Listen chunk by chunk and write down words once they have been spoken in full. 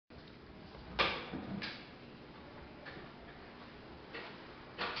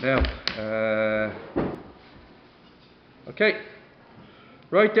Now, okay,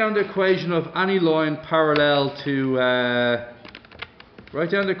 write down the equation of any line parallel to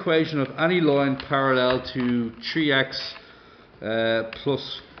 3x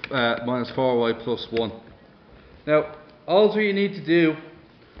minus 4y plus 1. Now, all you need to do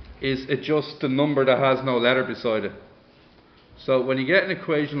is adjust the number that has no letter beside it. So when you get an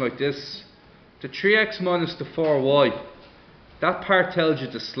equation like this, the 3x minus the 4y, that part tells you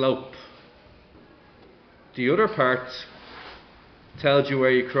the slope. The other part tells you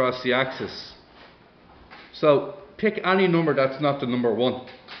where you cross the axis. So pick any number that's not the number 1.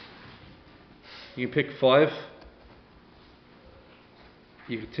 You can pick 5.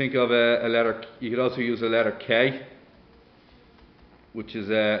 You could think of a letter. You could also use a letter K, which is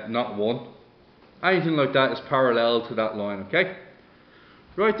not 1. Anything like that is parallel to that line. Okay.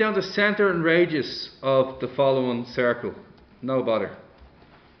 Write down the center and radius of the following circle. No bother.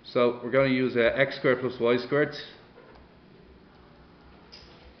 So we're going to use x squared plus y squared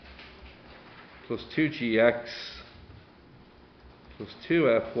plus 2gx plus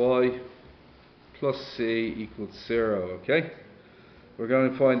 2fy plus c equals 0. Okay. We're going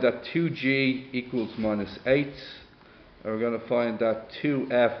to find that 2g equals minus 8. And we're going to find that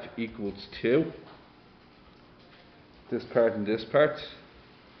 2f equals 2. This part and this part.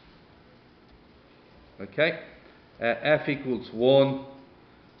 Okay. F equals 1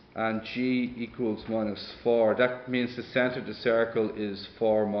 and g equals minus 4. That means the centre of the circle is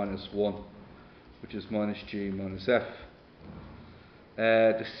 4 minus 1, which is minus g minus f.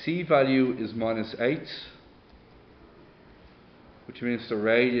 The c value is minus 8, which means the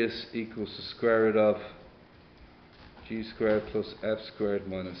radius equals the square root of g squared plus f squared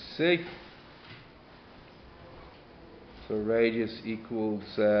minus c. So radius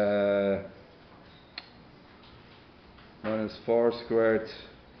equals minus 4 squared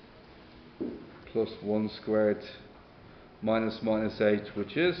plus 1 squared minus minus 8,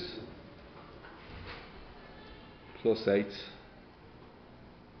 which is plus 8.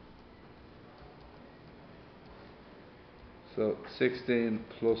 So 16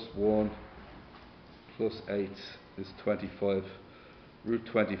 plus 1 plus 8 is 25. Root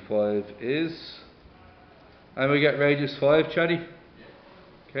 25 is, and we get radius 5, Chaddy?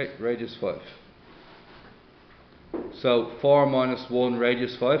 Okay, radius 5. So 4 minus 1,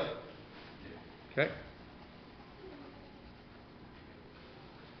 radius 5. Okay.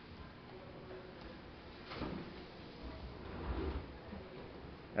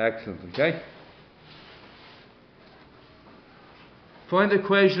 Excellent, okay. Find the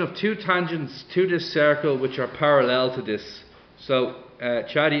equation of two tangents to this circle which are parallel to this. So,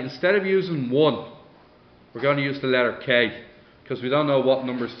 Chaddy, instead of using 1, we're going to use the letter K, because we don't know what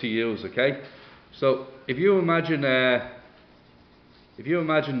numbers to use, okay? So, if you imagine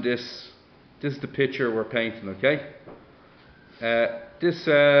this is the picture we're painting, okay? This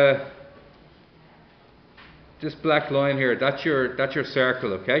black line here, that's your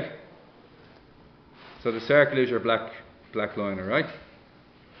circle, okay? So the circle is your black line, alright?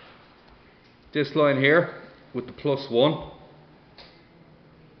 This line here with the plus 1,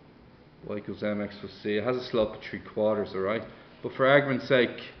 y equals mx plus c, it has a slope of 3/4, alright? But for argument's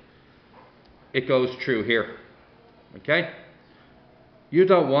sake, it goes through here, okay? You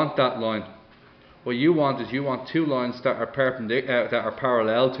don't want that line. What you want is you want two lines that are that are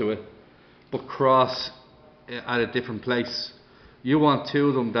parallel to it, but cross at a different place. You want two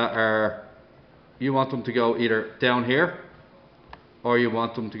of them you want them to go either down here, or you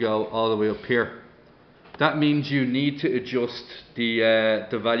want them to go all the way up here. That means you need to adjust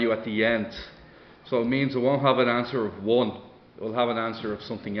the value at the end. So it means it won't have an answer of 1, it will have an answer of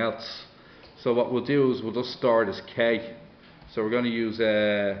something else. So what we'll do is we'll just store it as k. So we're going to use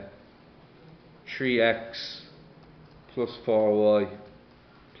 3x plus 4y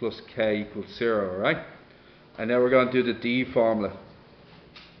plus k equals 0, right? And now we're going to do the d formula.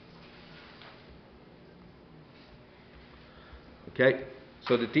 Okay,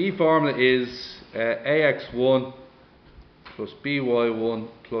 so the d formula is ax1 plus by1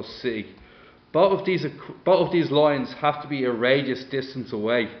 plus c. Both of these lines have to be a radius distance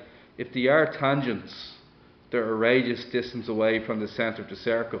away. If they are tangents, they're a radius distance away from the centre of the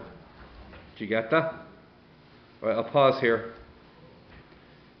circle. Do you get that? Alright, I'll pause here.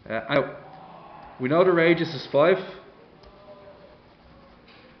 Now, we know the radius is 5.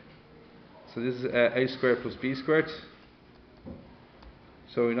 So this is a squared plus b squared.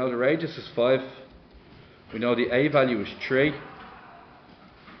 So we know the radius is 5. We know the a value is 3.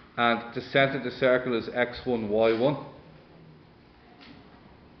 And the centre of the circle is x1, y1.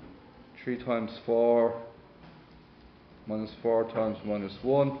 3 times 4 minus 4 times minus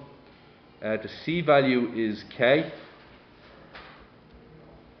 1. The c value is k,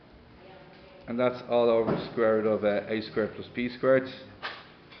 and that's all over the square root of a squared plus b squared,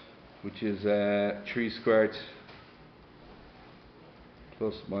 which is 3 squared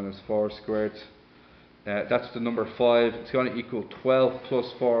plus minus 4 squared. That's the number 5. It's going to equal 12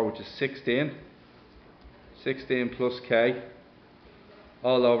 plus 4, which is 16. 16 plus k,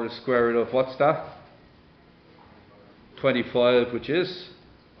 all over the square root of, what's that? 25, which is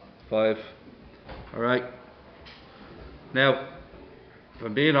 5. Alright. Now, if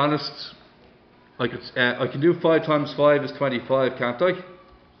I'm being honest, I can do 5 times 5 is 25, can't I?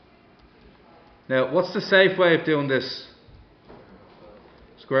 Now, what's the safe way of doing this?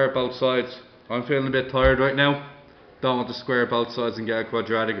 Square both sides. I'm feeling a bit tired right now. Don't want to square both sides and get a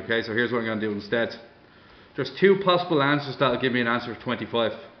quadratic, okay? So here's what I'm going to do instead. There's two possible answers that will give me an answer of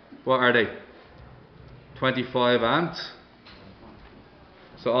 25. What are they? 25 and?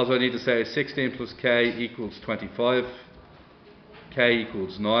 So all I need to say is 16 plus k equals 25. K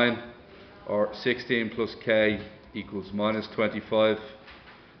equals 9. Or 16 plus k equals minus 25.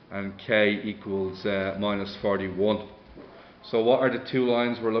 And k equals minus 41. So what are the two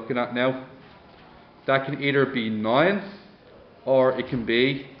lines we're looking at now? That can either be 9 or it can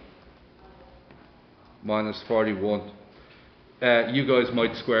be minus 41. You guys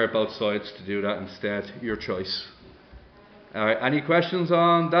might square both sides to do that instead. Your choice. Alright, any questions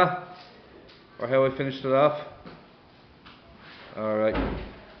on that? Or how I finished it off? Alright.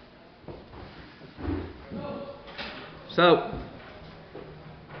 So,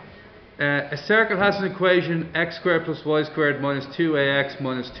 a circle has an equation x squared plus y squared minus 2ax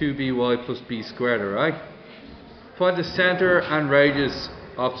minus 2by plus b squared, alright? Find the centre and radius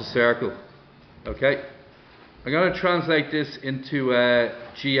of the circle. Okay? I'm going to translate this into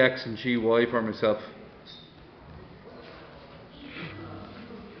gx and gy for myself.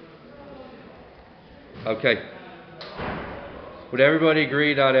 Okay. Would everybody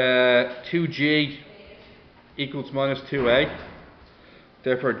agree that 2g equals minus 2a?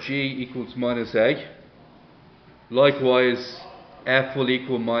 Therefore g equals minus a. Likewise, f will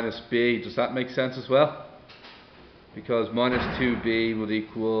equal minus b. Does that make sense as well? Because minus 2b would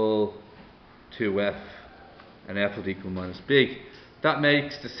equal 2f, and f would equal minus b. That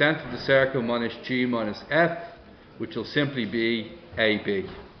makes the centre of the circle minus g minus f, which will simply be ab.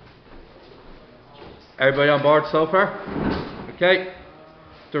 Everybody on board so far? Okay.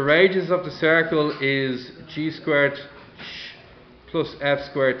 The radius of the circle is g squared plus f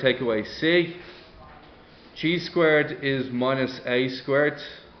squared take away c. G squared is minus a squared.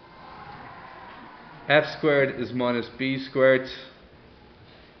 F squared is minus b squared.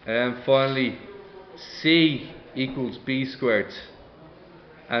 And finally, c equals b squared.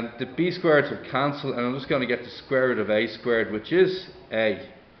 And the b squareds will cancel, and I'm just going to get the square root of a squared, which is a.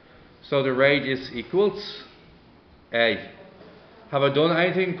 So the radius equals a. Have I done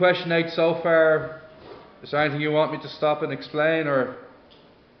anything in question 8 so far? Is there anything you want me to stop and explain, or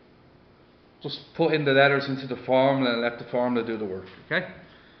just put in the letters into the formula and let the formula do the work? Okay?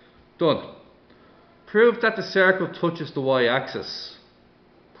 Done. Prove that the circle touches the y-axis.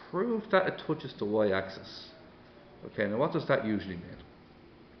 Prove that it touches the y-axis. Okay, now what does that usually mean?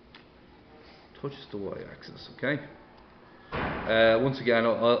 Touches the y-axis, okay? Once again,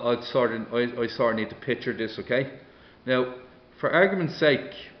 I sort of need to picture this, okay? Now, for argument's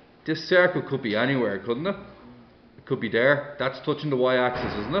sake, this circle could be anywhere, couldn't it? It could be there. That's touching the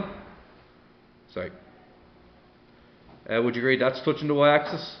y-axis, isn't it? Sorry. Would you agree that's touching the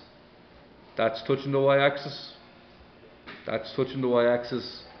y-axis? That's touching the y-axis. That's touching the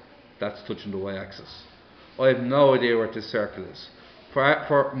y-axis. That's touching the y-axis. I have no idea where this circle is.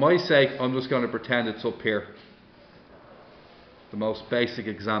 For my sake, I'm just going to pretend it's up here. The most basic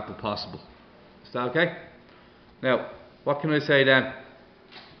example possible. Is that okay? Now, what can I say then?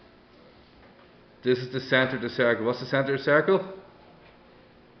 This is the centre of the circle. What's the centre of the circle?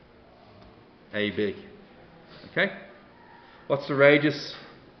 AB. Okay? What's the radius?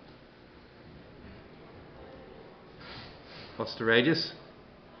 What's the radius?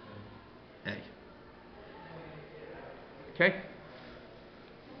 A. Okay?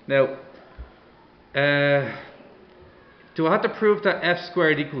 Now, do I have to prove that f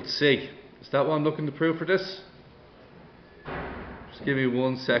squared equals c? Is that what I'm looking to prove for this? Just give me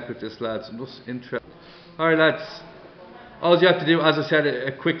 1 sec with this, lads. I'm just interested. Alright, lads. All you have to do, as I said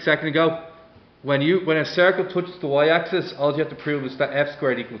a quick second ago, when a circle touches the y-axis, all you have to prove is that f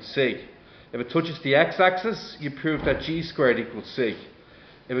squared equals c. If it touches the x-axis, you prove that g squared equals c.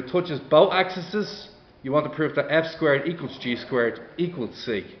 If it touches both axes, you want to prove that f squared equals g squared equals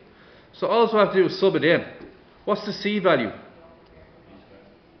c. So all you have to do is sub it in. What's the C value?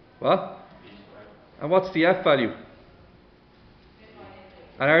 What? And what's the F value?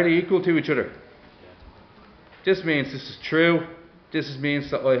 And are they equal to each other? This means this is true. This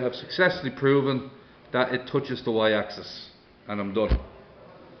means that I have successfully proven that it touches the y-axis. And I'm done.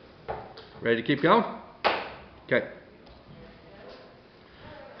 Ready to keep going? Okay.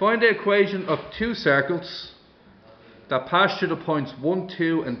 Find the equation of two circles that pass through the points 1,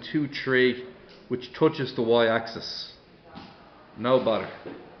 2 and 2, 3, which touches the y-axis. No bother.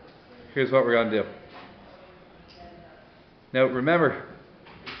 Here's what we're going to do. Now remember,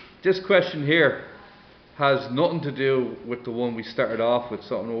 this question here has nothing to do with the one we started off with,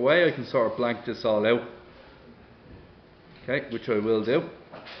 so in a way I can sort of blank this all out. Okay, which I will do.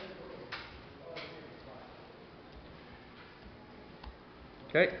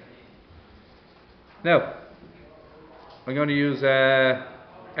 Okay. Now, I'm going to use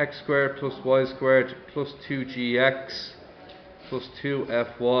x squared plus y squared plus 2gx plus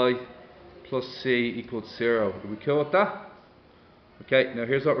 2fy plus c equals 0. Are we cool with that? Okay, now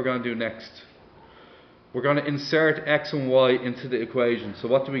here's what we're going to do next. We're going to insert x and y into the equation. So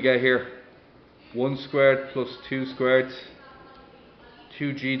what do we get here? 1 squared plus 2 squared,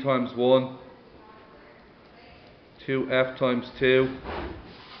 2g times 1, 2f times 2,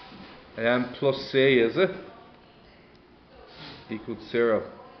 and then plus c, is it? Equals 0.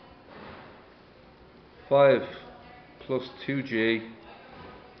 5 plus 2g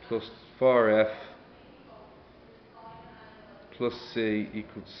plus 4f plus c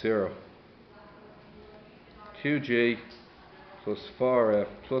equals 0. 2g plus 4f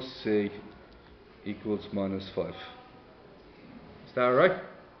plus c equals minus 5. Is that right?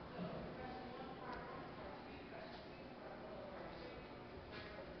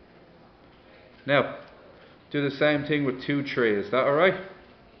 Now, do the same thing with 2, 3. Is that alright?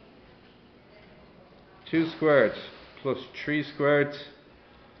 2 squared plus 3 squared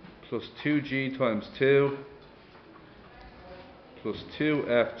plus 2g times 2 plus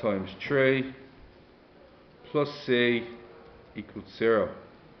 2f times 3 plus c equals 0.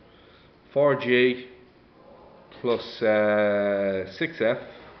 4g plus 6f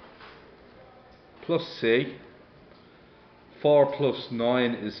plus c. 4 plus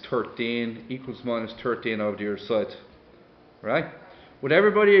 9 is 13 equals minus 13 over the other side. Right? Would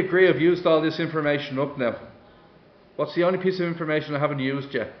everybody agree I've used all this information up now? What's the only piece of information I haven't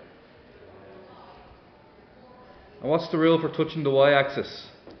used yet? And what's the rule for touching the y-axis?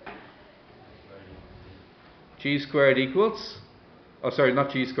 G squared equals, oh sorry,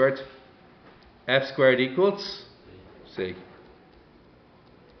 not g squared, f squared equals c.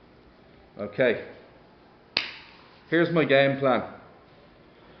 Okay, here's my game plan.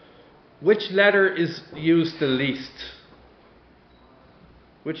 Which letter is used the least?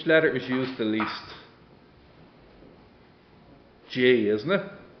 Which letter is used the least? G, isn't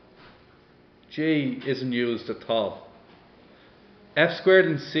it? G isn't used at all. F squared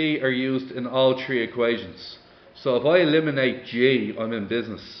and c are used in all three equations. So if I eliminate G, I'm in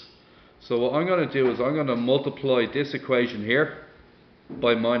business. So what I'm going to do is I'm going to multiply this equation here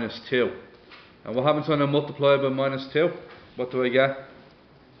by minus 2. And what happens when I multiply by minus 2? What do I get?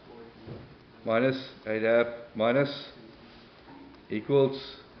 Minus 8f minus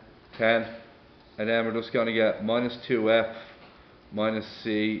equals 10. And then we're just going to get minus 2f minus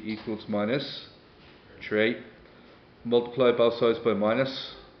c equals minus 3. Multiply both sides by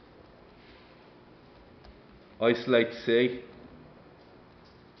minus. Isolate c.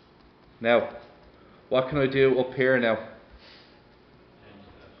 Now, what can I do up here now?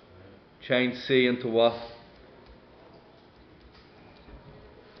 Change c into what?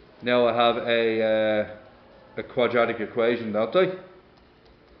 Now I have a quadratic equation, don't I?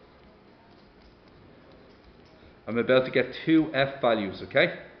 I'm about to get two f values,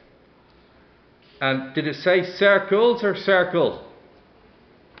 okay? And did it say circles or circle?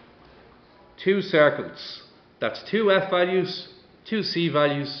 Two circles. That's two f values, two c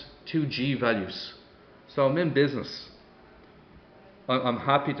values, two g values. So I'm in business. I'm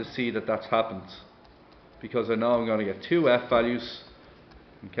happy to see that that's happened, because I know I'm going to get two f values.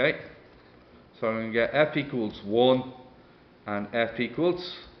 Okay, so I'm going to get f equals 1 and f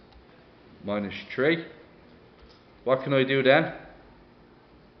equals minus 3. What can I do then?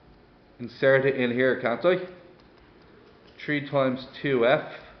 Insert it in here, can't I? 3 times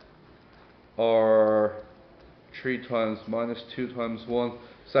 2f, or 3 times minus 2 times 1.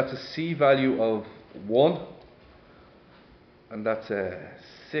 So that's a c value of 1. And that's a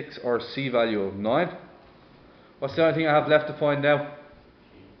 6, or c value of 9. What's the only thing I have left to find now?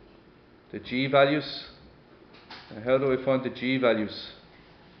 The g values. And how do I find the g values?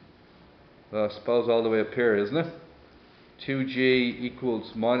 I suppose all the way up here, isn't it? 2g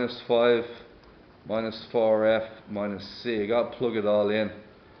equals minus 5 minus 4f minus c. I got to plug it all in.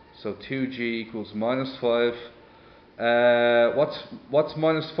 So 2g equals minus 5. What's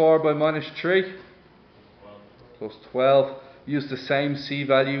minus 4 by minus 3? Plus 12. Use the same c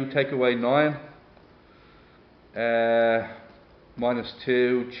value, take away 9. Minus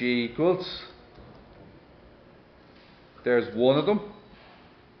 2g equals. There's one of them.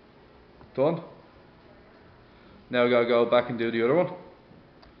 Done. Now we gotta go back and do the other one.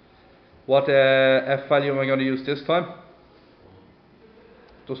 What f value am I going to use this time?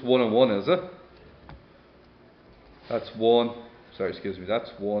 Just 1 and 1, is it? That's 1. Sorry, excuse me.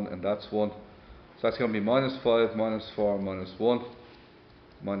 That's 1 and that's 1. So that's going to be minus 5, minus 4, minus 1,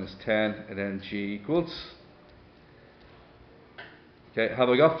 minus 10, and then g equals. Okay, have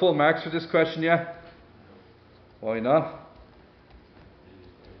I got full marks for this question yet? Why not?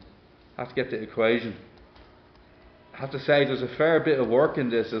 I have to get the equation. I have to say there's a fair bit of work in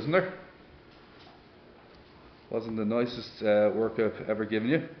this, isn't there? Wasn't the nicest work I've ever given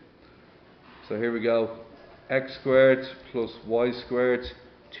you. So here we go. X squared plus y squared.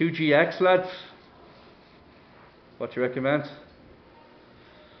 2gx, lads. What do you recommend?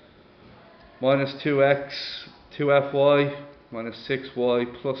 Minus 2x, 2fy, minus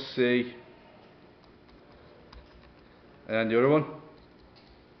 6y plus c. And the other one?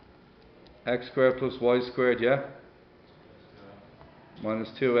 X squared plus y squared, yeah? Minus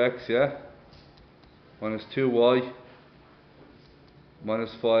 2x, yeah? Minus 2y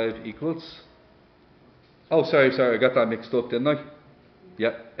minus 5 equals. Oh, sorry, I got that mixed up, didn't I?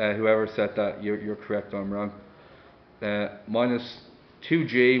 Yep, whoever said that, you're correct, I'm wrong. Minus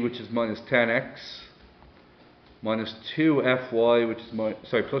 2g, which is minus 10x, minus 2fy, which is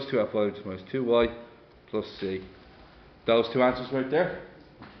plus 2fy, which is minus 2y, plus c. Those two answers right there.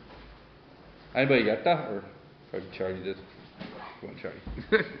 Anybody get that? Or probably Charlie did. Go on,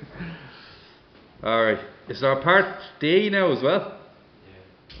 Charlie. Alright, is there a part D now as well?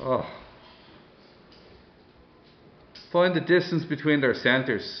 Yeah. Oh. Find the distance between their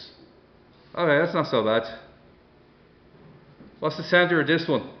centres. Okay, that's not so bad. What's the centre of this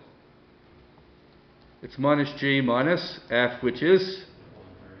one? It's minus g minus f, which is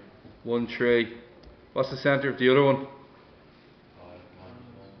 1, 3. What's the centre of the other one?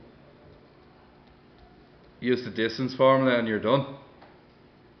 Use the distance formula and you're done.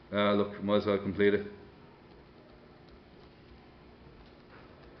 Look, might as well complete it.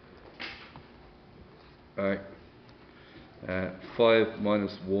 Alright. 5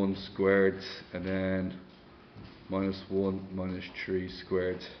 minus 1 squared, and then minus 1 minus 3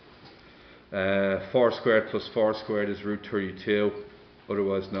 squared. 4 squared plus 4 squared is root 32,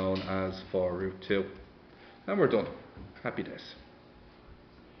 otherwise known as 4 root 2. And we're done. Happy days.